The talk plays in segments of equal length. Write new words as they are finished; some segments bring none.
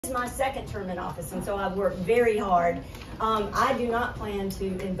This is my second term in office, and so I've worked very hard. I do not plan to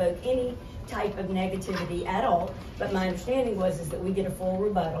invoke any type of negativity at all, but my understanding is that we get a full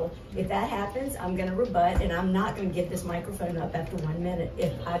rebuttal. If that happens, I'm going to rebut, and I'm not going to give this microphone up after 1 minute.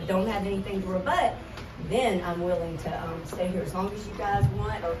 If I don't have anything to rebut, then I'm willing to stay here as long as you guys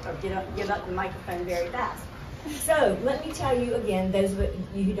want, or give up the microphone very fast. So let me tell you again, those of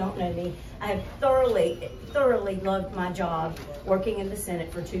you who don't know me, I have thoroughly loved my job working in the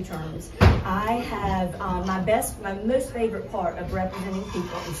Senate for 2 terms. I have my most favorite part of representing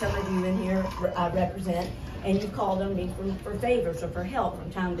people, and some of you in here I represent, and you called on me for favors or for help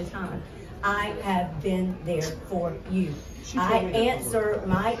from time to time. I have been there for you. I answer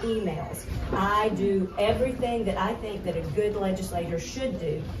my emails. I do everything that I think that a good legislator should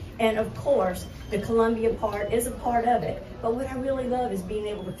do. And of course, the Columbia part is a part of it. But what I really love is being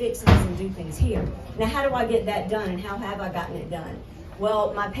able to fix things and do things here. Now, how do I get that done, and how have I gotten it done?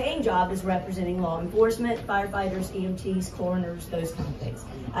 Well, my paying job is representing law enforcement, firefighters, EMTs, coroners, those kind of things.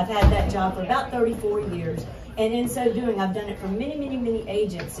 I've had that job for about 34 years. And in so doing, I've done it for many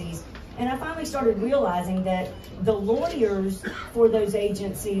agencies. And I finally started realizing that the lawyers for those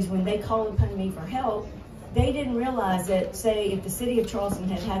agencies, when they call upon me for help, they didn't realize that, say, if the city of Charleston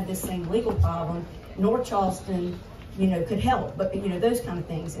had this same legal problem, North Charleston, could help, but, those kind of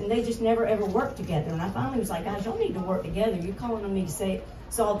things. And they just never, ever worked together. And I finally was like, guys, y'all need to work together. You're calling on me to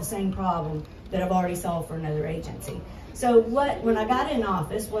solve the same problem that I've already solved for another agency. So when I got in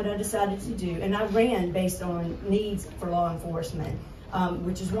office, what I decided to do, and I ran based on needs for law enforcement,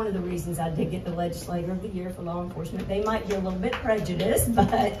 which is one of the reasons I did get the Legislator of the Year for law enforcement. They might be a little bit prejudiced,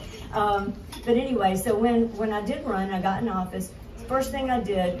 but anyway, so when I did run, I got in office, the first thing I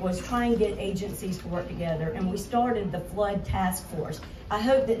did was try and get agencies to work together, and we started the flood task force. I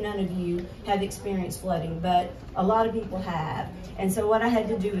hope that none of you have experienced flooding, but a lot of people have. And so what I had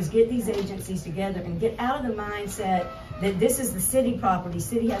to do was get these agencies together and get out of the mindset that this is the city property,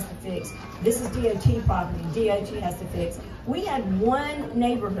 city has to fix. This is DOT property, DOT has to fix. We had one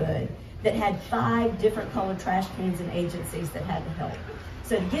neighborhood that had 5 different colored trash cans and agencies that had to help.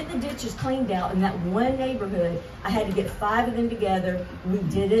 So to get the ditches cleaned out in that one neighborhood, I had to get 5 of them together. We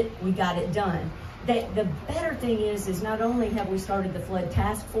did it, we got it done. The better thing is not only have we started the flood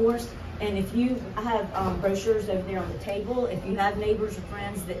task force, and I have brochures over there on the table. If you have neighbors or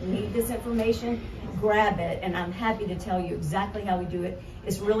friends that need this information, grab it, and I'm happy to tell you exactly how we do it.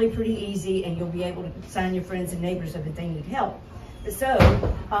 It's really pretty easy, and you'll be able to sign your friends and neighbors if they need help. So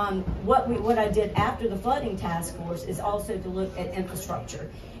what I did after the flooding task force is also to look at infrastructure.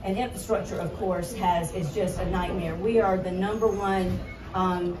 And infrastructure, of course, is just a nightmare. We are the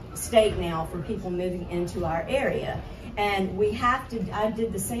 #1 state now for people moving into our area. And I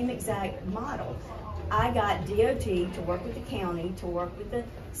did the same exact model. I got DOT to work with the county, to work with the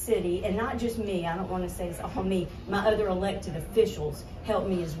city, and not just me, I don't want to say it's all me, my other elected officials helped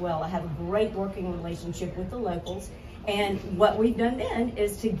me as well. I have a great working relationship with the locals, and what we've done then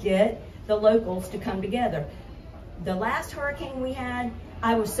is to get the locals to come together. The last hurricane we had,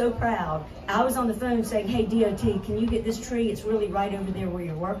 I was so proud. I was on the phone saying, hey DOT, can you get this tree? It's really right over there where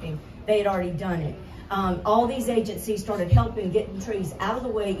you're working. They had already done it. All these agencies started helping get the trees out of the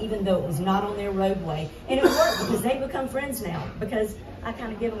way, even though it was not on their roadway. And it worked because they've become friends now, because I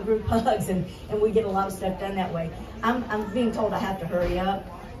kind of give them group hugs, and we get a lot of stuff done that way. I'm being told I have to hurry up.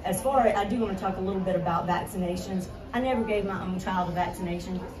 I do want to talk a little bit about vaccinations. I never gave my own child a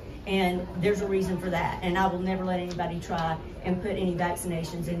vaccination, and there's a reason for that. And I will never let anybody try and put any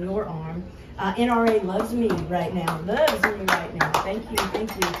vaccinations in your arm. NRA loves me right now, Thank you.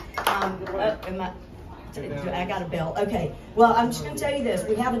 I got a bell. Okay. Well, I'm just going to tell you this.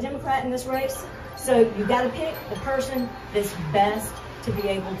 We have a Democrat in this race, so you got to pick the person that's best to be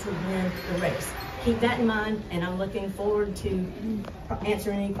able to win the race. Keep that in mind, and I'm looking forward to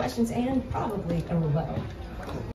answering any questions and probably a rebuttal.